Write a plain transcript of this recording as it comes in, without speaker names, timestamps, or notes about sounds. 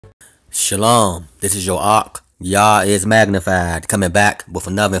Shalom, this is your Ark. Yah is magnified, coming back with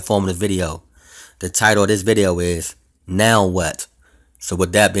another informative video. The title of this video is Now What? So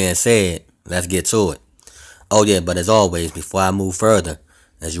with that being said, let's get to it. Oh yeah, but as always, before I move further,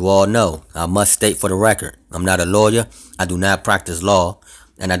 as you all know, I must state for the record, I'm not a lawyer, I do not practice law,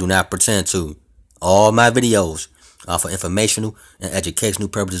 and I do not pretend to. All my videos are for informational and educational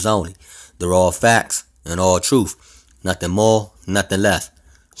purposes only. They're all facts and all truth. Nothing more, nothing less.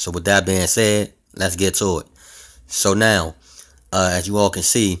 So with that being said, let's get to it. So now, as you all can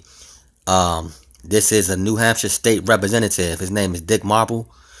see, this is a New Hampshire state representative. His name is Dick Marple,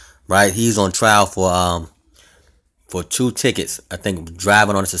 right? He's on trial for 2 tickets. I think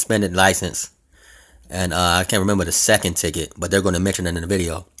driving on a suspended license, and I can't remember the second ticket, but they're going to mention it in the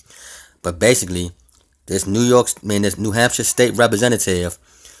video. But basically, this New Hampshire state representative,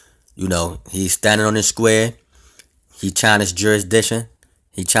 you know, he's standing on the square. He challenged jurisdiction.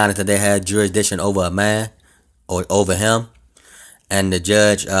 He challenged that they had jurisdiction over a man or over him, and the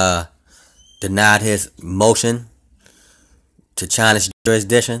judge denied his motion to challenge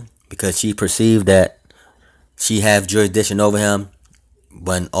jurisdiction because she perceived that she had jurisdiction over him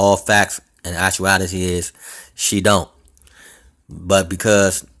when all facts and actuality is she don't. But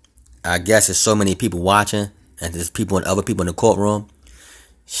because I guess there's so many people watching and there's other people in the courtroom,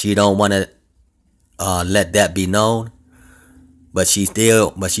 she don't want to let that be known. But she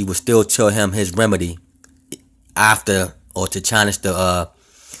would still tell him his remedy after, or to challenge the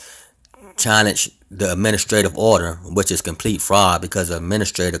administrative order, which is complete fraud because the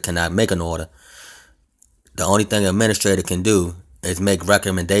administrator cannot make an order. The only thing an administrator can do is make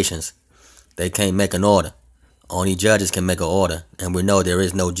recommendations. They can't make an order. Only judges can make an order, and we know there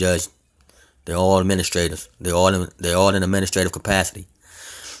is no judge. They're all administrators. They're all in administrative capacity.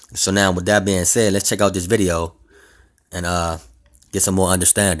 So now, with that being said, let's check out this video and get some more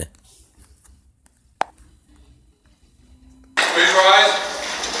understanding. Please rise.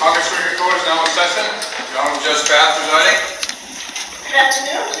 Congress Court is now in session. The Honorable Judge Bath presiding. Good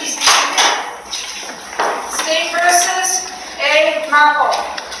afternoon. Please be seated. State versus A. Marple.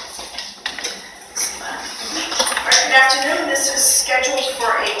 Good afternoon. This is scheduled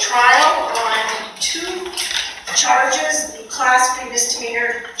for a trial on 2 charges: the Class B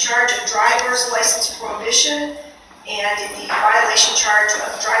misdemeanor charge of driver's license prohibition and the violation charge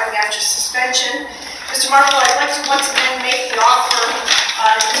of driving after suspension. Mr. Marple, I'd like to once again make the offer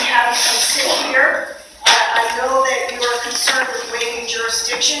to have you come sit here. I know that you are concerned with waiving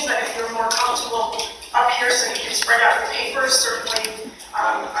jurisdiction, but if you're more comfortable up here so you can spread out your papers, certainly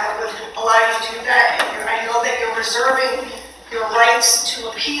I would allow you to do that. And I know that you're reserving your rights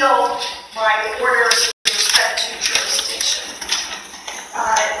to appeal my orders with respect to jurisdiction.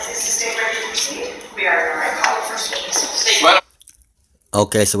 Is the state ready to proceed? We are. All right, call the first witness.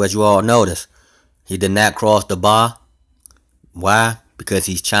 Okay, so as you all notice, he did not cross the bar. Why? Because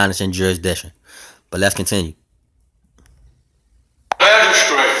he's challenging jurisdiction. But let's continue.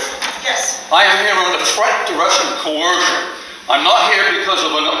 Magistrate. Yes. I am here under threat, duress, and coercion. I'm not here because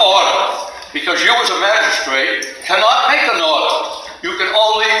of an order. Because you as a magistrate cannot make an order. You can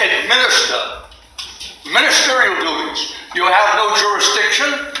only administer ministerial duties. You have no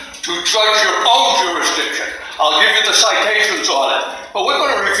jurisdiction to judge your own jurisdiction. I'll give you the citations on it. But we're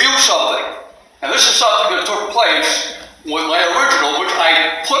going to review something. And this is something that took place with my original, which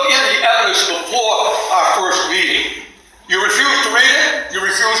I put in the evidence before our first meeting. You refused to read it. You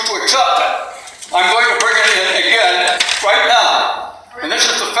refused to accept it. I'm going to bring it in again right now. And this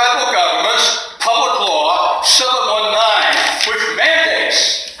is the federal government's public law 719, which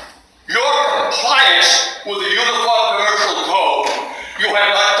mandates your compliance with the Uniform Commercial Code. You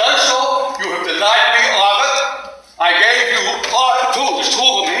have not done so. You have denied me of it. I gave you 2. There's 2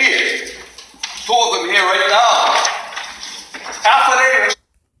 of them here. 2 of them here right now. Affidavits.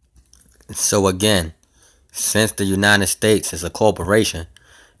 So again, since the United States is a corporation,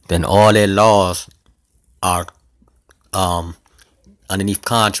 then all their laws are underneath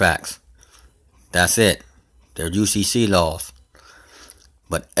contracts. That's it. They're UCC laws.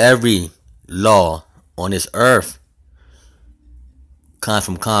 But every law on this earth comes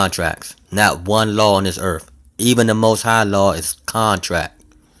from contracts. Not one law on this earth. Even the Most High law is contract.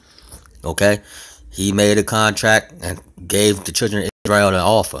 Okay? He made a contract and gave the children of Israel an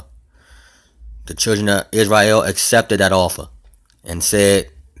offer. The children of Israel accepted that offer and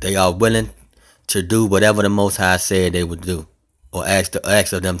said they are willing to do whatever the Most High said they would do, or asked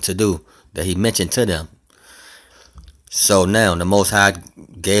of them to do, that he mentioned to them. So now the Most High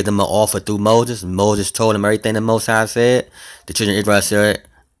gave them an offer through Moses. Moses told them everything the Most High said. The children of Israel said,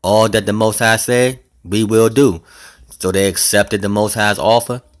 all that the Most High said, we will do. So they accepted the Most High's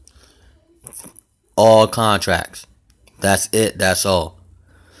offer. all contracts. That's it. That's all.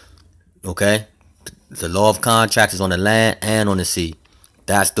 Okay? The law of contracts is on the land and on the sea.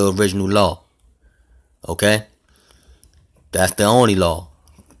 That's the original law. Okay? That's the only law.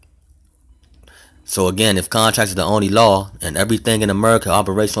 So again, if contracts is the only law and everything in America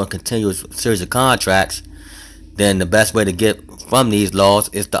operates on a continuous series of contracts, then the best way to get from these laws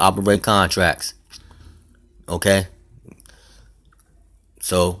is to operate contracts. Okay?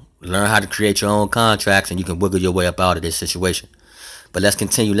 So learn how to create your own contracts and you can wiggle your way up out of this situation. But let's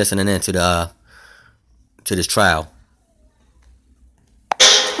continue listening into this trial.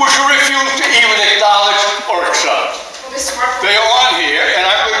 Would you refuse to even acknowledge or accept? Well, Mr. Marple, They are on here, and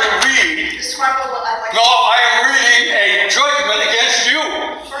I'm going to read. Mr. Marple, I'd like No, I am reading a judgment against you.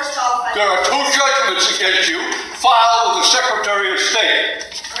 first off, There are two judgments against you filed with the Secretary of State.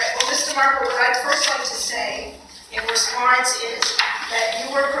 all right, well, Mr. Marple, what I'd first like to say in response is that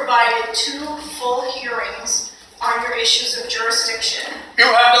you were provided 2 full hearings on your issues of jurisdiction. You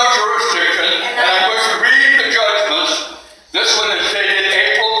have no jurisdiction, and I'm going to read the judgments. This one is dated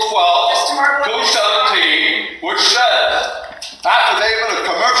April 12, 2017, which says, affidavit of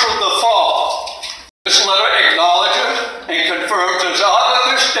commercial default. This letter acknowledges and confirms as out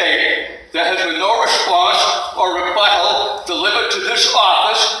of this date there has been no response or rebuttal delivered to this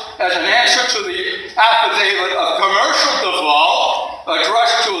office as an answer to the affidavit of commercial default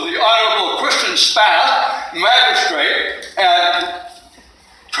addressed to the Honorable Christian Spath, Magistrate, and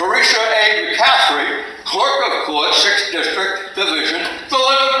Teresa A. McCaffrey, Clerk of Court, 6th District Division,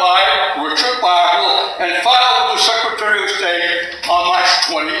 delivered by Richard Bartle and filed with the Secretary of State on March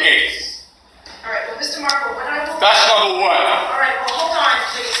 28th. All right, well, Mr. Marple, what I will... That's number 1. All right, well, hold on,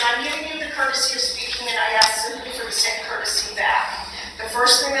 please. I'm giving you the courtesy of speaking, and I ask simply for the same courtesy back. The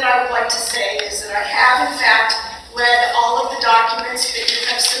first thing that I would like to say is that I have, in fact, read all of the documents that you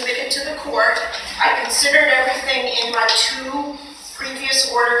have submitted to the court. I considered everything in my 2 previous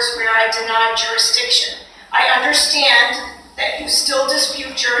orders where I denied jurisdiction. I understand that you still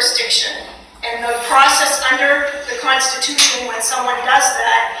dispute jurisdiction, and the process under the Constitution when someone does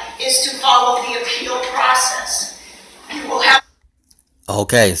that is to follow the appeal process. You will have...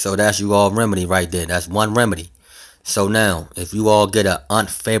 Okay, so that's you all remedy right there. That's one remedy. So now, if you all get an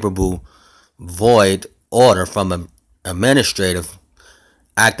unfavorable void order from an administrative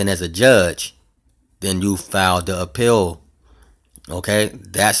acting as a judge, then you file the appeal. Okay,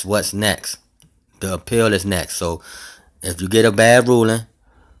 that's what's next. The appeal is next. So if you get a bad ruling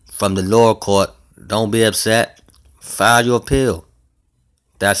from the lower court, don't be upset. File your appeal.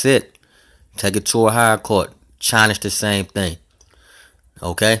 That's it. Take it to a higher court. Challenge the same thing.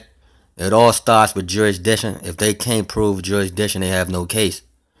 Okay? It all starts with jurisdiction. If they can't prove jurisdiction, they have no case.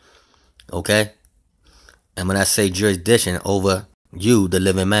 Okay? And when I say jurisdiction, over you, the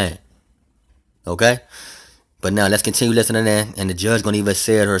living man. Okay? But now let's continue listening in, and the judge gonna even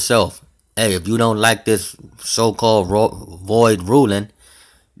say it herself. Hey, if you don't like this so-called void ruling,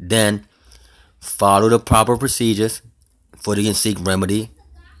 then follow the proper procedures for the seek remedy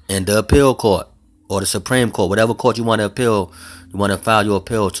in the appeal court or the Supreme Court, whatever court you want to appeal, you want to file your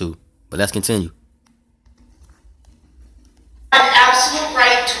appeal to. But let's continue. An absolute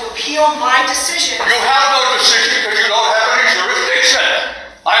right to appeal my decision. You have no decision because you don't have any jurisdiction.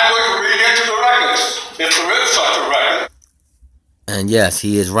 I'm going to read into the records, if there is such a record. And yes,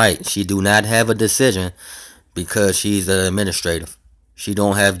 he is right. She do not have a decision because she's an administrative. She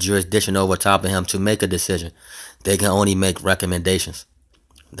don't have jurisdiction over top of him to make a decision. They can only make recommendations.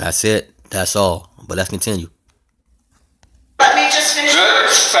 That's it. That's all. But let's continue. Let me just finish.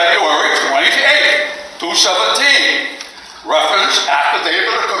 February 28, 2017. Reference affidavit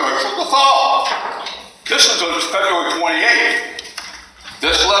of commercial default. This is on February 28th.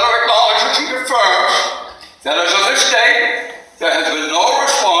 This letter acknowledges and confirms that as of this date, there has been no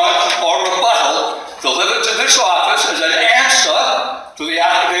response or rebuttal delivered to this office as an answer to the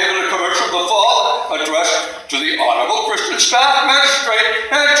affidavit of commercial default addressed to the Honorable Christian Spath, Magistrate,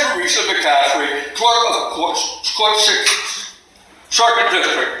 and Teresa McCaffrey, Clerk of Court 6th Circuit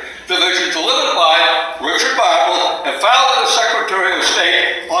District Division, delivered by Richard Bartle and filed with the Secretary of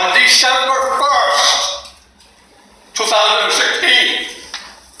State on December 1st, 2016.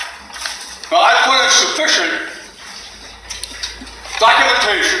 Now, I put in sufficient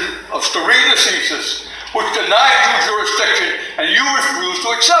documentation of stare decisis, which denies you jurisdiction, and you refuse to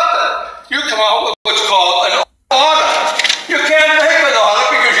accept it. You come out with what's called an order. You can't make an order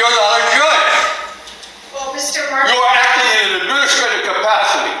because you're not a judge. Well, Mr. Murphy, You are acting in an administrative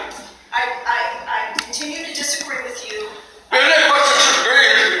capacity. I continue to disagree with you. And that question of degree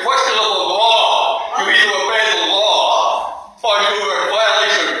is a question of the law. You either obey the law or you are in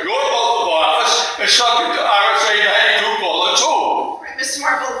violation of your oath of office and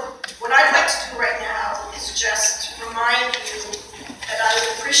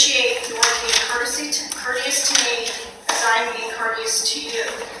is to you.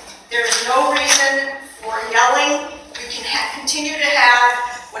 There is no reason for yelling. You can continue to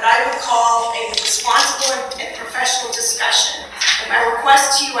have what I would call a responsible and professional discussion. And my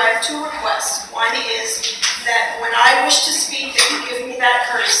request to you, I have two requests. One is that when I wish to speak, that you give me that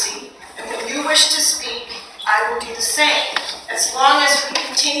courtesy. And when you wish to speak, I will do the same. As long as we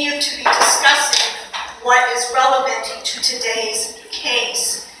continue to be discussing what is relevant to today's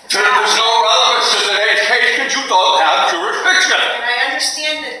case. There's no relevance to today's case because you don't have jurisdiction. And I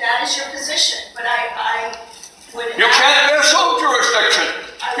understand that that is your position, but I would... You can't assume jurisdiction.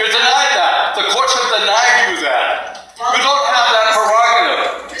 You denied that. The courts have denied you that. You don't have that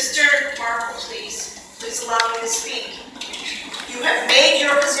prerogative. Mr. Markle, please allow me to speak. You have made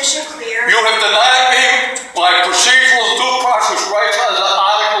your position clear. You have denied me my procedural due process rights under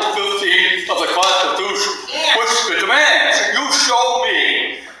Article 15 of the Constitution, which demands that you show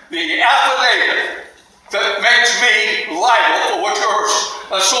me the affidavit that makes me liable for what you're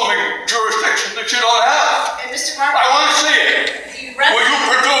assuming jurisdiction that you don't have. And Mr. Markle, I want to see it. Will you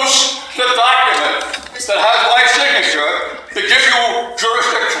produce the document that has my signature to give you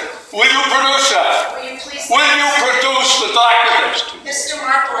jurisdiction? Will you produce that? will you please... Will you produce the document? Mr.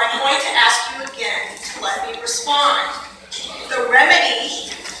 Markle, I'm going to ask you again to let me respond. The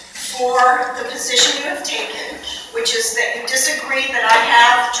remedy for the position you have taken, which is that you disagree that I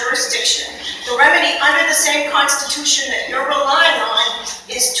have jurisdiction, the remedy under the same Constitution that you're relying on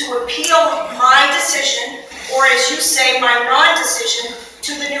is to appeal my decision, or as you say, my non-decision,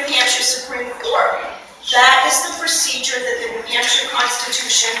 to the New Hampshire Supreme Court. That is the procedure that the New Hampshire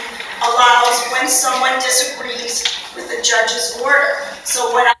Constitution allows when someone disagrees with the judge's order.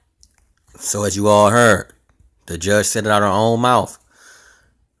 So as you all heard, the judge said it out of her own mouth.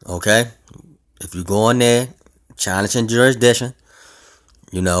 Okay? If you go in there, challenging jurisdiction,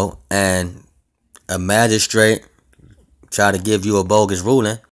 you know, and a magistrate try to give you a bogus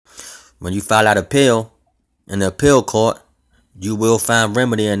ruling, when you file out appeal in the appeal court, you will find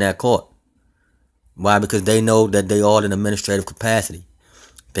remedy in that court. Why? Because they know that they are in administrative capacity.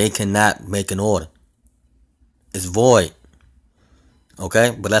 They cannot make an order. It's void.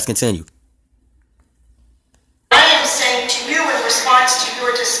 Okay? But let's continue. I am saying to you in response to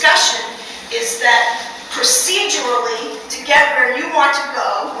your discussion is that procedurally, to get where you want to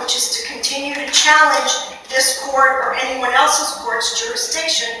go, which is to continue to challenge this court or anyone else's court's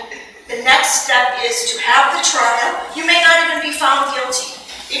jurisdiction, the next step is to have the trial. You may not even be found guilty.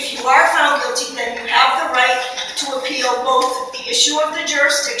 If you are found guilty, then you have the right to appeal both the issue of the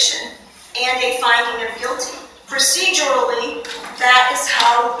jurisdiction and a finding of guilty. Procedurally, that is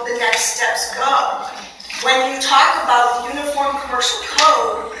how the next steps go. When you talk about the Uniform Commercial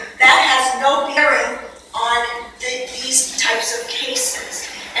Code, that has no bearing on these types of cases.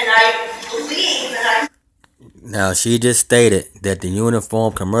 And I believe that Now, she just stated that the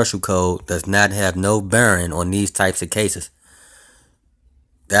Uniform Commercial Code does not have no bearing on these types of cases.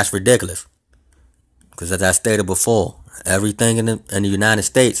 That's ridiculous. Because as I stated before, everything in the United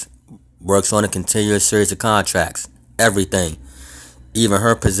States works on a continuous series of contracts. Everything. Even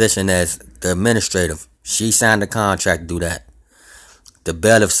her position as the administrative. She signed the contract to do that. The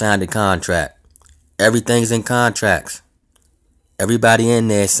bailiff signed the contract. Everything's in contracts. Everybody in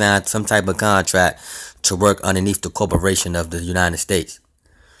there signed some type of contract to work underneath the corporation of the United States.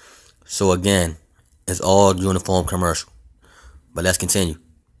 So again, it's all uniform commercial. But let's continue.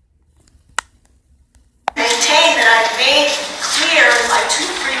 maintain that I've made clear in my two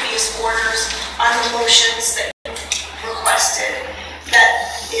previous orders on the motions that you requested that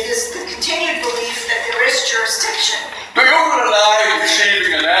it is the continued belief that there is jurisdiction. Do you deny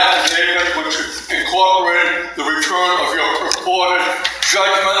receiving an affidavit which incorporated the return of your purported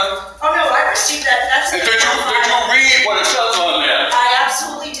judgment? Oh no, I received that. That's And did you read what it says on there? I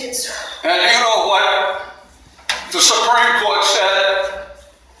absolutely did, sir. And you know what the Supreme Court said,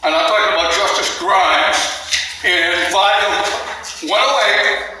 and I'm talking about Justice Grimes, in volume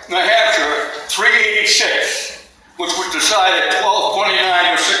 108, New Hampshire, 386, which was decided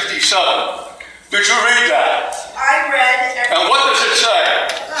 12/29 of 67. Did you read that? I read And what does it say?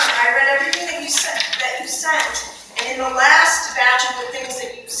 I read everything that you sent, and in the last batch of the things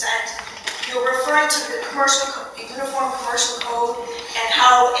that you sent, you're referring to the Uniform Commercial Code and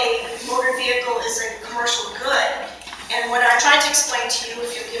how a motor vehicle is a commercial good. And what I'm trying to explain to you,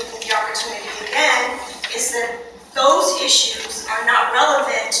 if you give me the opportunity again, is that those issues are not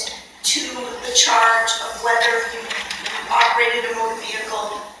relevant to the charge of whether you operated a motor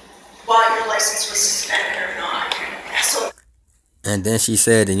vehicle while your license was suspended or not. So. And then she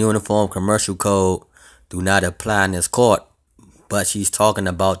said the Uniform Commercial Code do not apply in this court, but she's talking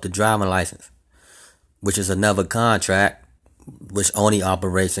about the driving license, which is another contract which only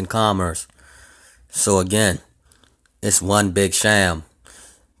operates in commerce. So again, it's one big sham.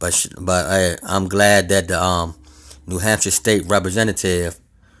 But I'm glad that the New Hampshire State Representative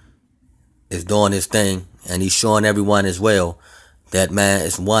is doing his thing, and he's showing everyone as well that, man,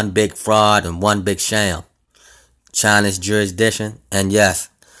 it's one big fraud and one big sham. China's jurisdiction. And yes,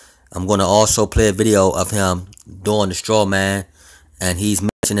 I'm going to also play a video of him doing the straw man, and he's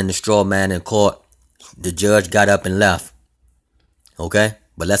mentioning the straw man in court. The judge got up and left. Okay,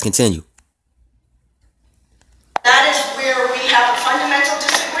 but let's continue. That is where we have a fundamental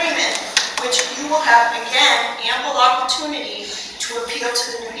disagreement, which you will have, again, ample opportunity to appeal to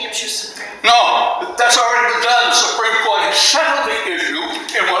the New Hampshire Supreme Court. No, that's already been done. The Supreme Court has settled the issue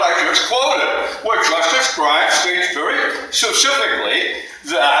in what I just quoted, where Justice Grimes states very specifically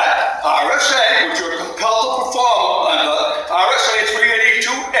that RSA, which you're compelled to perform under RSA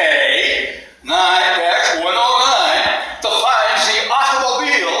 382A 9-109, defines the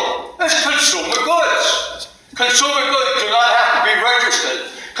automobile as consumer goods. Consumer goods do not have to be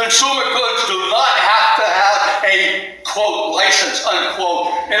registered. Consumer goods do not have to have a, quote, license, unquote,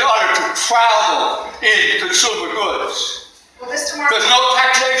 in order to travel in consumer goods. Well, Mr. Mark, there's no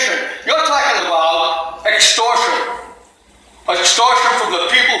taxation. You're talking about extortion. Extortion from the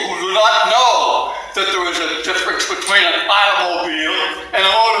people who do not know that there is a difference between an automobile and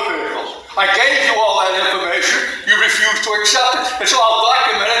a motor vehicle. I gave you all that information. You refused to accept it. It's all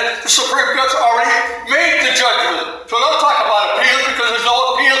documented. The Supreme Court's already made the judgment. So don't talk about appeal, because there's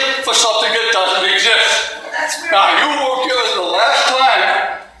no appeal for something that doesn't exist. Now, you were given the last time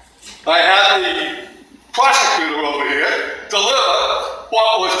I had the prosecutor over here deliver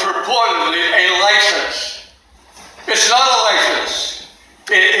what was purportedly a license. It's not a license.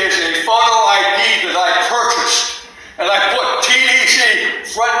 It is a photo ID that I purchased, and I put TDC,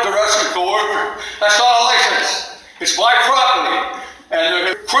 threat, duress, and coercion. That's not a license. It's my property.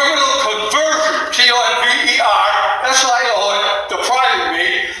 And the criminal conversion, CONVERSION, depriving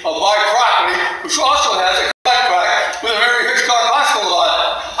me of my property, which also has a contract with the Mary Hitchcock Hospital on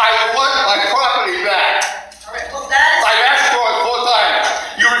it. I want my property back. all right, well, that is... I've asked for it 4 times.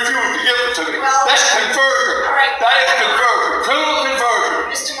 You refuse to give it to me. Well, that's conversion. all right. That is conversion. Criminal conversion.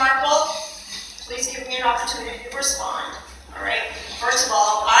 Mr. Markle, please give me an opportunity to respond. All right. First of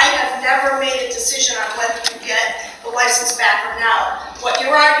all, I have never made a decision on whether you get the license back or not. What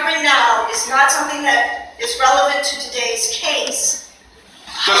you're arguing now is not something that is relevant to today's case.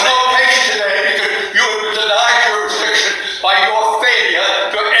 There's no case today because you have been denied jurisdiction by your failure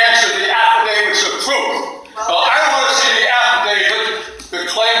to answer the affidavits of proof. So I want to see the affidavit that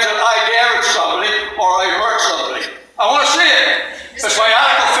claims that I damaged somebody or I hurt somebody. I want to see it. It's my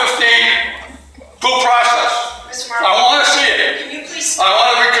Article 15 due process. Mr. I want to see it. Can you please... I want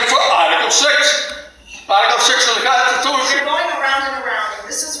to be confirmed. Article 6. Article 6 of the Constitution. You're going around and around, and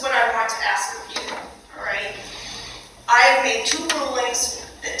this is what I want to ask of you, all right? I have made 2 rulings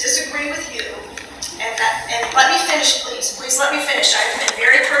that disagree with you, and let me finish, please. Please let me finish. I've been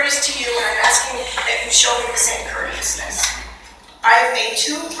very courteous to you, and I'm asking that you show me the same courteousness. I have made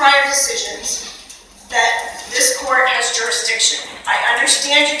 2 prior decisions that this court has jurisdiction. I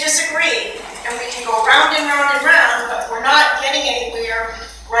understand you disagree, and we can go round and round and round, but we're not getting anywhere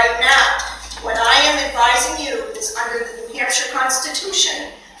right now. What I am advising you is under the New Hampshire Constitution,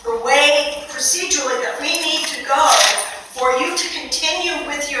 the way procedurally that we need to go for you to continue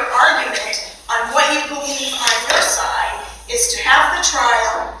with your argument on what you believe on your side is to have the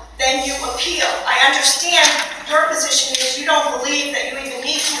trial, then you appeal. I understand your position is you don't believe that you even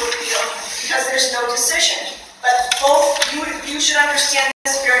need to appeal because there's no decision. But both, you should understand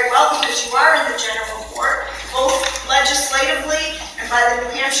this very well because you are in the general court, both legislatively and by the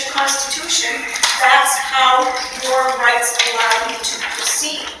New Hampshire Constitution. That's how your rights allow you to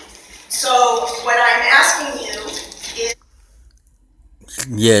proceed. So what I'm asking you is...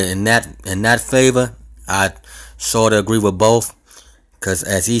 Yeah, in that favor, I sort of agree with both. Because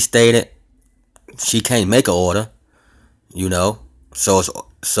as he stated, she can't make an order, you know. So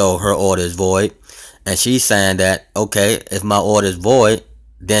her order is void. And she's saying that, okay, if my order is void,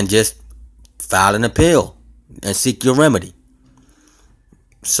 then just file an appeal and seek your remedy.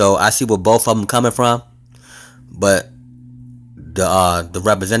 So I see where both of them coming from. But the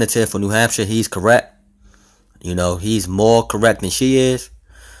representative for New Hampshire, he's correct. You know, he's more correct than she is.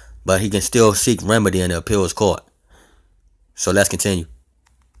 But he can still seek remedy in the appeals court. So let's continue.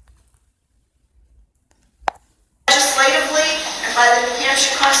 Legislatively and by the New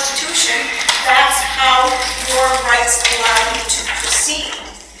Hampshire Constitution, that's how your rights allow you to proceed.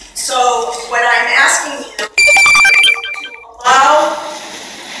 So what I'm asking you is to allow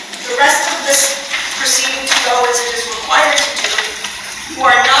the rest of this proceeding to go as it is required to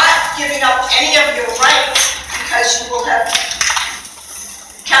up any of your rights because you will have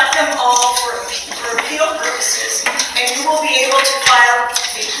kept them all for appeal purposes, and you will be able to file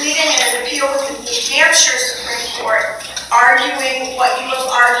a pleading and an appeal with the New Hampshire Supreme Court, arguing what you have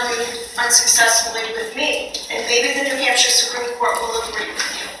argued unsuccessfully with me. And maybe the New Hampshire Supreme Court will agree with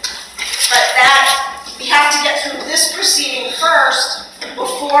you. But that, we have to get through this proceeding first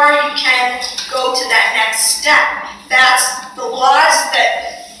before you can go to that next step. That's the laws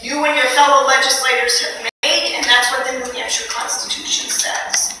that you and your fellow legislators have made, and that's what the New Hampshire Constitution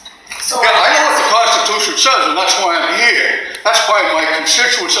says. So Yeah, I know what the Constitution says, and that's why I'm here. That's why my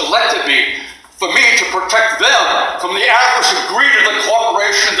constituents elected me, for me to protect them from the adverse and greed of the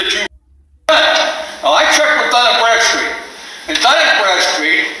corporation that you run. Now, I checked with Dun & Bradstreet, and Dun &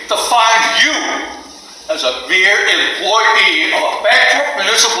 Bradstreet defines you as a mere employee of a bankrupt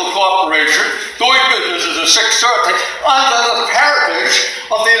municipal corporation doing business as a Sixth Circuit under the parentage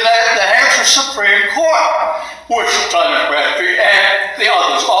of the Hampshire Supreme Court, which Dun & Bradstreet and the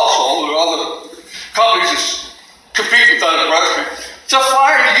others also, there are other companies that compete with Dun & Bradstreet,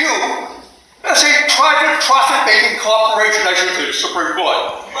 define you as a private profit-making corporation, as you did, Supreme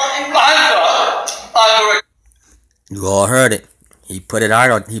Court. Under You all heard it. He put it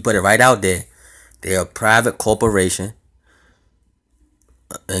out. He put it right out there. They're a private corporation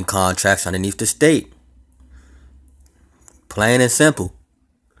and contracts underneath the state. Plain and simple.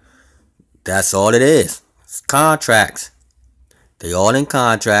 That's all it is. It's contracts. They all in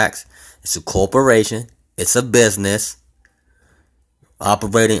contracts. It's a corporation. It's a business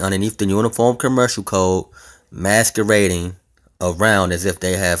operating underneath the Uniform Commercial Code, masquerading around as if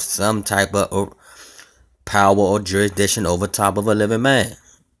they have some type of power or jurisdiction over top of a living man.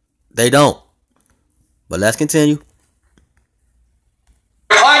 They don't. But let's continue.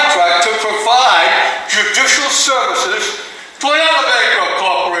 contract to provide judicial services to another bankrupt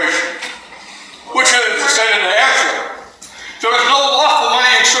corporation, which is the state of New Hampshire. There is no lawful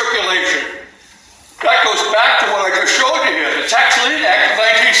money in circulation. That goes back to what I just showed you here, the Tax Lien Act of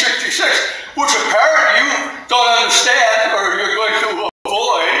 1966, which apparently you don't understand, or you're going to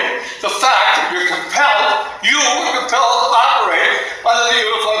avoid the fact that you were compelled to operate under the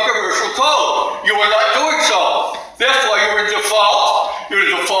Uniform Commercial Code. You were not doing so. Therefore, you're in default. You're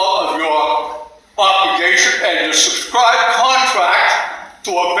in default of your obligation and your subscribed contract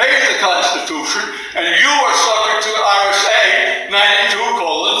to obey the Constitution, and you are subject to RSA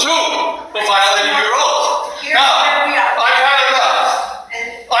 92:2 for violating your oath. Now, I've had enough.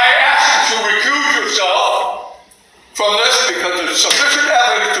 I ask that you recuse yourself from this because there's sufficient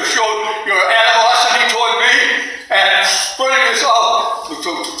evidence to show your animosity toward me and spreading this out to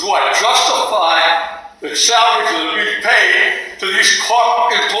justify the salaries that are being paid to these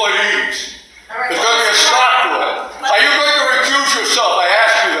corporate employees. There's going to be a stop to it. Are you going to recuse yourself? I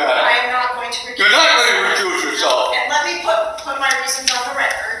ask you that. I am not going to recuse You're not going to recuse yourself. And let me put my reasons on the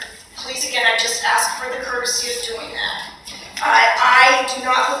record. Please, again, I just ask for the courtesy of doing that. I do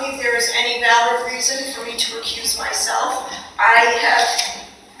not believe there is any valid reason for me to recuse myself. I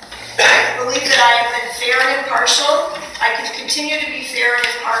believe that I have been fair and impartial. I can continue to be fair and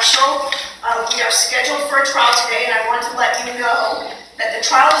impartial. We are scheduled for a trial today, and I want to let you know that the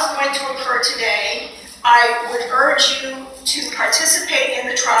trial is going to occur today. I would urge you to participate in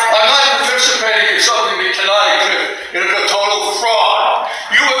the trial. I'm not participating in something that cannot exist. It is a total fraud.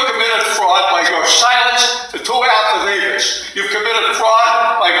 You have committed fraud by your silence to two affidavits. You've committed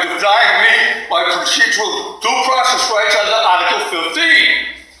fraud by denying me my procedural due process rights under Article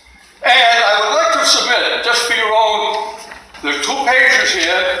 15. And I would like to submit, just for your own, there are 2 pages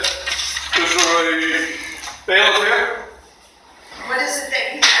here. Is there a bailiff here? What is it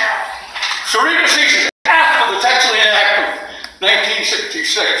that you have? Serena Season, after the Tax Lien Act of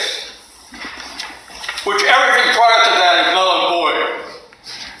 1966, which everything prior to that is null and void.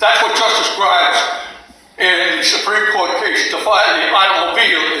 That's what Justice Grimes in the Supreme Court case defined the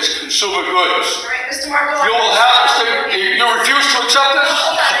automobile as consumer goods. All right, Mr. Marco. You will have to, you refuse to accept this?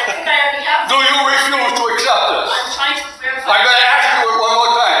 Hold on, I think I already have. Do you refuse to accept this? I'm trying to clarify. I'm going to ask you it one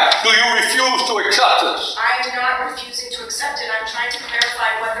more time. Do you refuse to accept this? I'm not refusing to accept it. I'm trying to clarify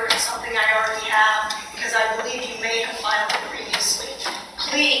whether it's something I already have, because I believe you may have filed it previously.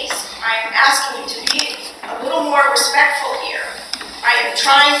 Please, I am asking you to be a little more respectful here. I am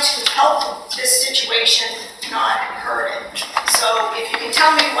trying to help this situation, not hurt it. So if you can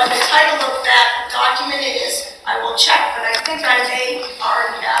tell me what the title of that document is, I will check, but I think I may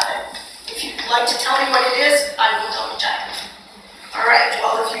already have it. If you'd like to tell me what it is, I will double check. All right,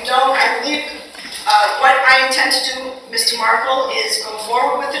 well, if you don't, I believe what I intend to do, Mr. Markle, is go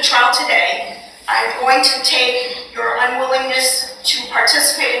forward with the trial today. I'm going to take your unwillingness to participate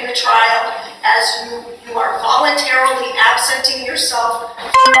participate in the trial, as you are voluntarily absenting yourself from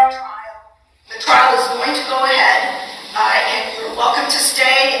the trial. The trial is going to go ahead, and you're welcome to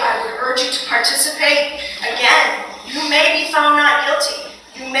stay. I would urge you to participate. Again, you may be found not guilty.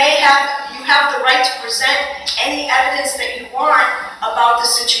 You have the right to present any evidence that you want about the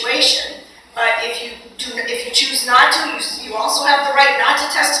situation. But if you choose not to, you also have the right not to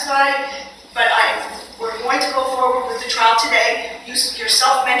testify. But we're going to go forward with the trial today. You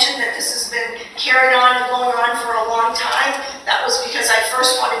yourself mentioned that this has been carried on and going on for a long time. That was because I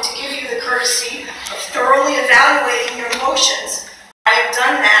first wanted to give you the courtesy of thoroughly evaluating your motions. I have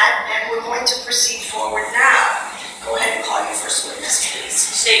done that, and we're going to proceed forward now. Go ahead and call your first witness, please.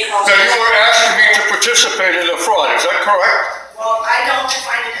 State calls. Now, you were asking me to participate in the fraud, is that correct? Well, I don't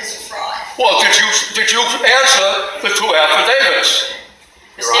define it as a fraud. Well, did you answer the two affidavits?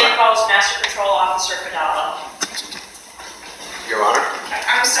 The state calls Master Control Officer Fadala. Your Honor,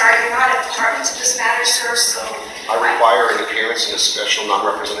 I'm sorry, you're not a party to this matter, sir, so... I require an appearance in a special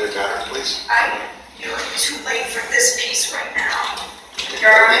non-representative matter, please. You're too late for this piece right now. Your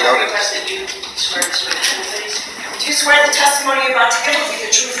Honor, I request that you swear this witness in, please. Do you swear the testimony you're about to give will be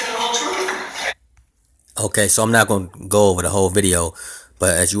the truth and the whole truth? Okay, so I'm not going to go over the whole video,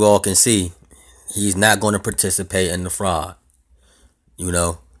 but as you all can see, he's not going to participate in the fraud. You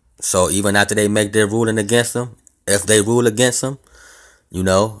know, so even after they make their ruling against him, if they rule against him, you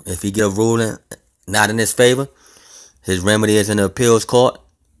know, if he get a ruling not in his favor, his remedy is in the appeals court.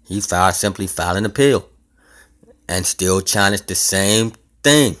 He simply file an appeal and still challenge the same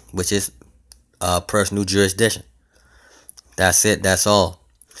thing, which is personal jurisdiction. That's it. That's all.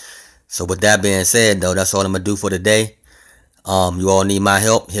 So with that being said, though, that's all I'm going to do for today. You all need my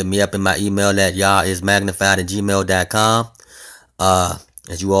help. Hit me up in my email at y'allismagnified@gmail.com.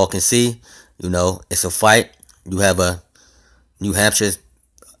 As you all can see, you know, it's a fight. You have a New Hampshire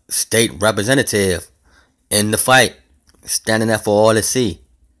state representative in the fight, standing there for all to see.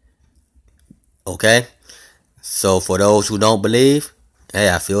 Okay? So for those who don't believe,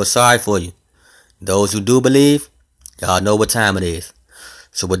 hey, I feel sorry for you. Those who do believe, y'all know what time it is.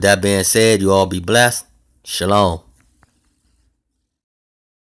 So with that being said, you all be blessed. Shalom.